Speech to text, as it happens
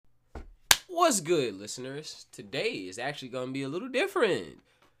What's good, listeners? Today is actually going to be a little different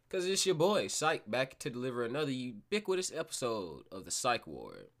because it's your boy, Psych, back to deliver another ubiquitous episode of the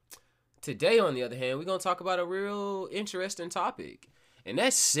PsycheWard. Today, on the other hand, we're going to talk about a real interesting topic, and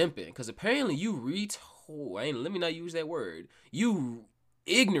that's simping, because apparently let me not use that word. You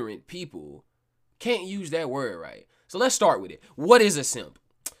ignorant people can't use that word right. So let's start with it. What is a simp?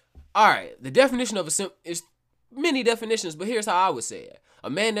 Alright, the definition of a simp is many definitions, but here's how I would say it. A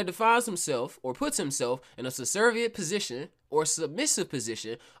man that defines himself or puts himself in a subservient position or submissive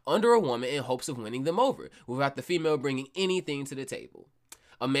position under a woman in hopes of winning them over without the female bringing anything to the table.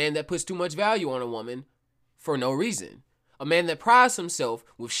 A man that puts too much value on a woman for no reason. A man that prides himself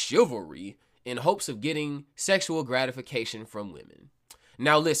with chivalry in hopes of getting sexual gratification from women.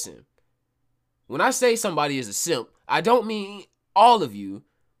 Now listen, when I say somebody is a simp, I don't mean all of you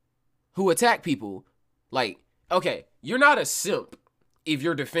who attack people. Like, okay, you're not a simp if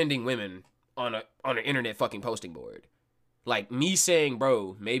you're defending women on an internet fucking posting board. Like me saying,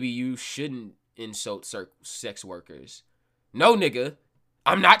 bro, maybe you shouldn't insult sex workers. No, nigga,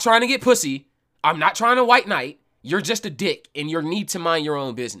 I'm not trying to get pussy. I'm not trying to white knight. You're just a dick and you need to mind your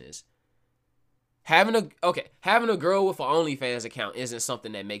own business. Having a girl with an OnlyFans account isn't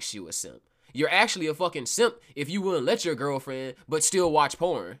something that makes you a simp. You're actually a fucking simp if you wouldn't let your girlfriend but still watch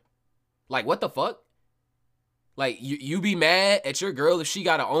porn. Like, what the fuck? Like, you be mad at your girl if she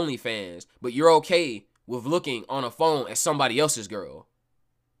got an OnlyFans, but you're okay with looking on a phone at somebody else's girl.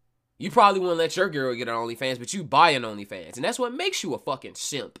 You probably wouldn't let your girl get an OnlyFans, but you buy an OnlyFans. And that's what makes you a fucking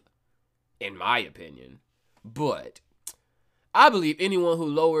simp, in my opinion. But I believe anyone who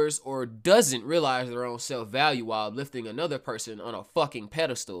lowers or doesn't realize their own self-value while lifting another person on a fucking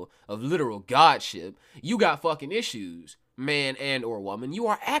pedestal of literal godship, you got fucking issues, man and or woman. You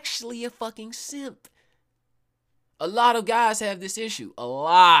are actually a fucking simp. A lot of guys have this issue. A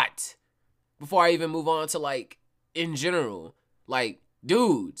lot. Before I even move on to, like, in general. Like,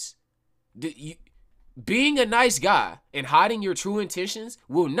 dudes. Being a nice guy and hiding your true intentions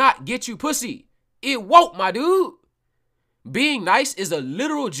will not get you pussy. It won't, my dude. Being nice is a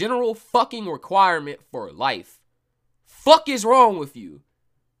literal general fucking requirement for life. Fuck is wrong with you?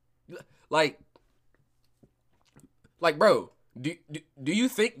 Like, bro. Do you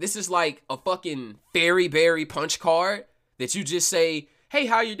think this is like a fucking fairy berry punch card that you just say, hey,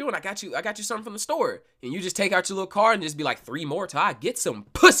 how you doing? I got you something from the store. And you just take out your little card and just be like, 3 more till I get some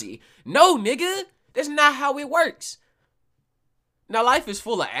pussy. No, nigga. That's not how it works. Now, life is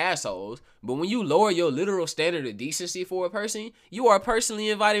full of assholes, but when you lower your literal standard of decency for a person, you are personally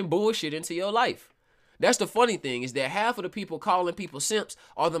inviting bullshit into your life. That's the funny thing, is that half of the people calling people simps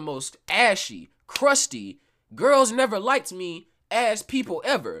are the most ashy, crusty, girls never liked me as people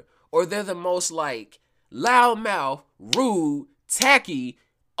ever. Or they're the most, like, loudmouth, rude, tacky,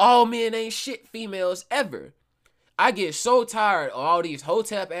 all men ain't shit females ever. I get so tired of all these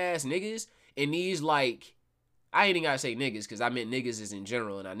hotep ass niggas and these, like, I ain't even gotta say niggas because I meant niggas is in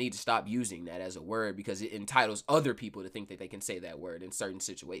general, and I need to stop using that as a word because it entitles other people to think that they can say that word in certain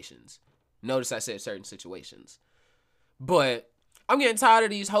situations. Notice I said certain situations. But I'm getting tired of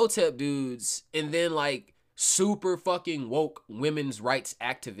these hotep dudes and then, like, super fucking woke women's rights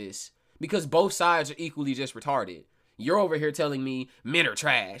activists because both sides are equally just retarded. You're over here telling me men are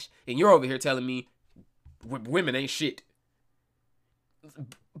trash, and you're over here telling me women ain't shit.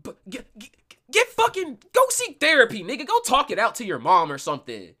 But get fucking, go seek therapy, nigga. Go talk it out to your mom or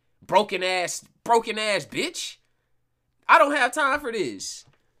something. Broken ass bitch. I don't have time for this.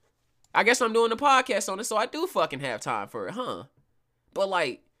 I guess I'm doing a podcast on it, so I do fucking have time for it, huh? But,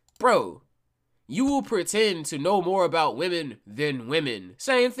 like, bro, you will pretend to know more about women than women.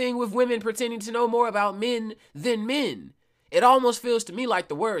 Same thing with women pretending to know more about men than men. It almost feels to me like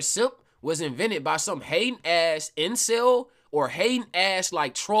the word simp was invented by some hating ass incel or hating ass,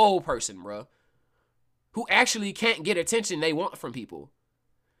 like, troll person, bro, who actually can't get attention they want from people.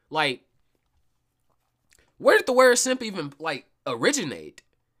 Like, where did the word simp even, like, originate?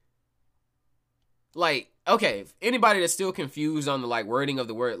 Like, okay, if anybody that's still confused on the, like, wording of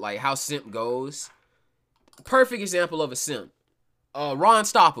the word, like, how simp goes, perfect example of a simp. Ron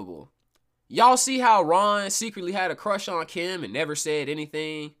Stoppable. Y'all see how Ron secretly had a crush on Kim and never said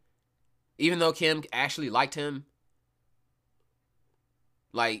anything, even though Kim actually liked him?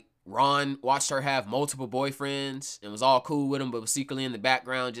 Like, Ron watched her have multiple boyfriends and was all cool with him, but was secretly in the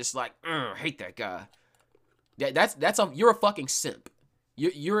background just like, hate that guy. You're a fucking simp.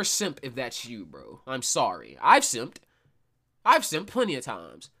 You're a simp if that's you, bro. I'm sorry. I've simped plenty of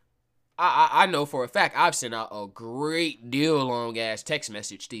times. I know for a fact I've sent out a great deal long ass text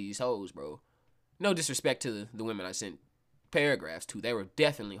message to these hoes, bro. No disrespect to the women I sent paragraphs too. They were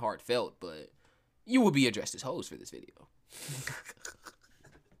definitely heartfelt, but you will be addressed as hoes for this video.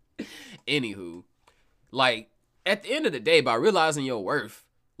 Anywho, like, at the end of the day, by realizing your worth,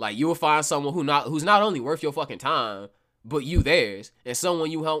 like, you will find someone who's not only worth your fucking time, but you theirs, and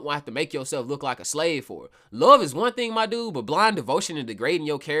someone you won't have to make yourself look like a slave for. Love is one thing, my dude, but blind devotion and degrading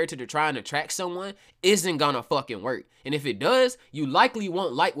your character to try and attract someone isn't gonna fucking work. And if it does, you likely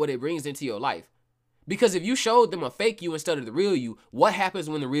won't like what it brings into your life. Because if you showed them a fake you instead of the real you, what happens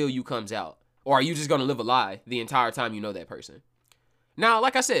when the real you comes out? Or are you just gonna live a lie the entire time you know that person? Now,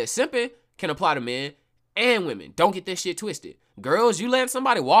 like I said, simping can apply to men and women. Don't get this shit twisted. Girls, you letting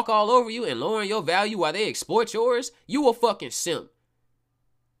somebody walk all over you and lowering your value while they exploit yours, you a fucking simp.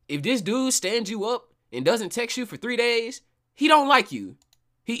 If this dude stands you up and doesn't text you for 3 days, he don't like you.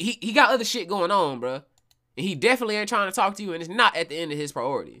 He got other shit going on, bruh. And he definitely ain't trying to talk to you, and it's not at the end of his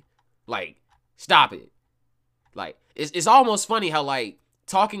priority. Like, stop it. Like, it's almost funny how, like,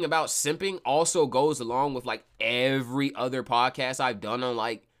 talking about simping also goes along with, like, every other podcast I've done on,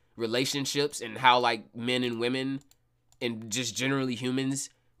 like, relationships and how, like, men and women and just generally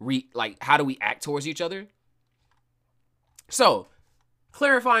humans, like, how do we act towards each other? So,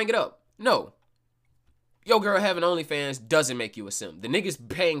 clarifying it up. No. Yo girl having OnlyFans doesn't make you a simp. The niggas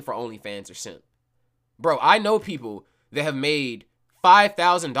paying for OnlyFans are simp. Bro, I know people that have made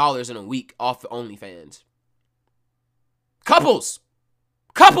 $5,000 in a week off of OnlyFans. Couples,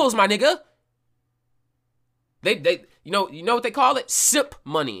 my nigga. They you know what they call it? Simp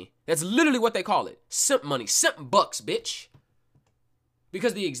money. That's literally what they call it. Simp money. Simp bucks, bitch.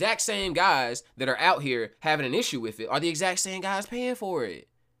 Because the exact same guys that are out here having an issue with it are the exact same guys paying for it.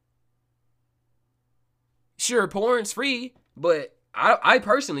 Sure, porn's free, but I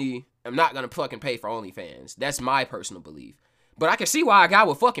personally am not gonna fucking pay for OnlyFans. That's my personal belief. But I can see why a guy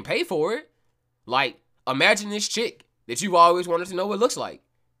would fucking pay for it. Like, imagine this chick that you've always wanted to know what it looks like.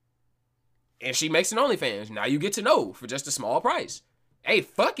 And she makes an OnlyFans. Now you get to know for just a small price. Hey,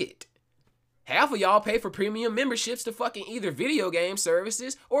 fuck it. Half of y'all pay for premium memberships to fucking either video game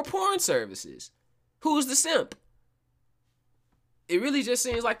services or porn services. Who's the simp? It really just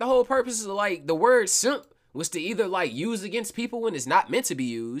seems like the whole purpose of, like, the word simp was to either, like, use against people when it's not meant to be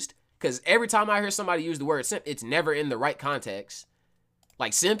used. Because every time I hear somebody use the word simp, it's never in the right context.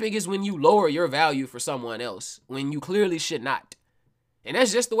 Like, simping is when you lower your value for someone else, when you clearly should not. And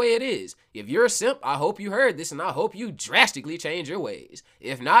that's just the way it is. If you're a simp, I hope you heard this, and I hope you drastically change your ways.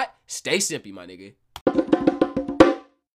 If not, stay simpy, my nigga.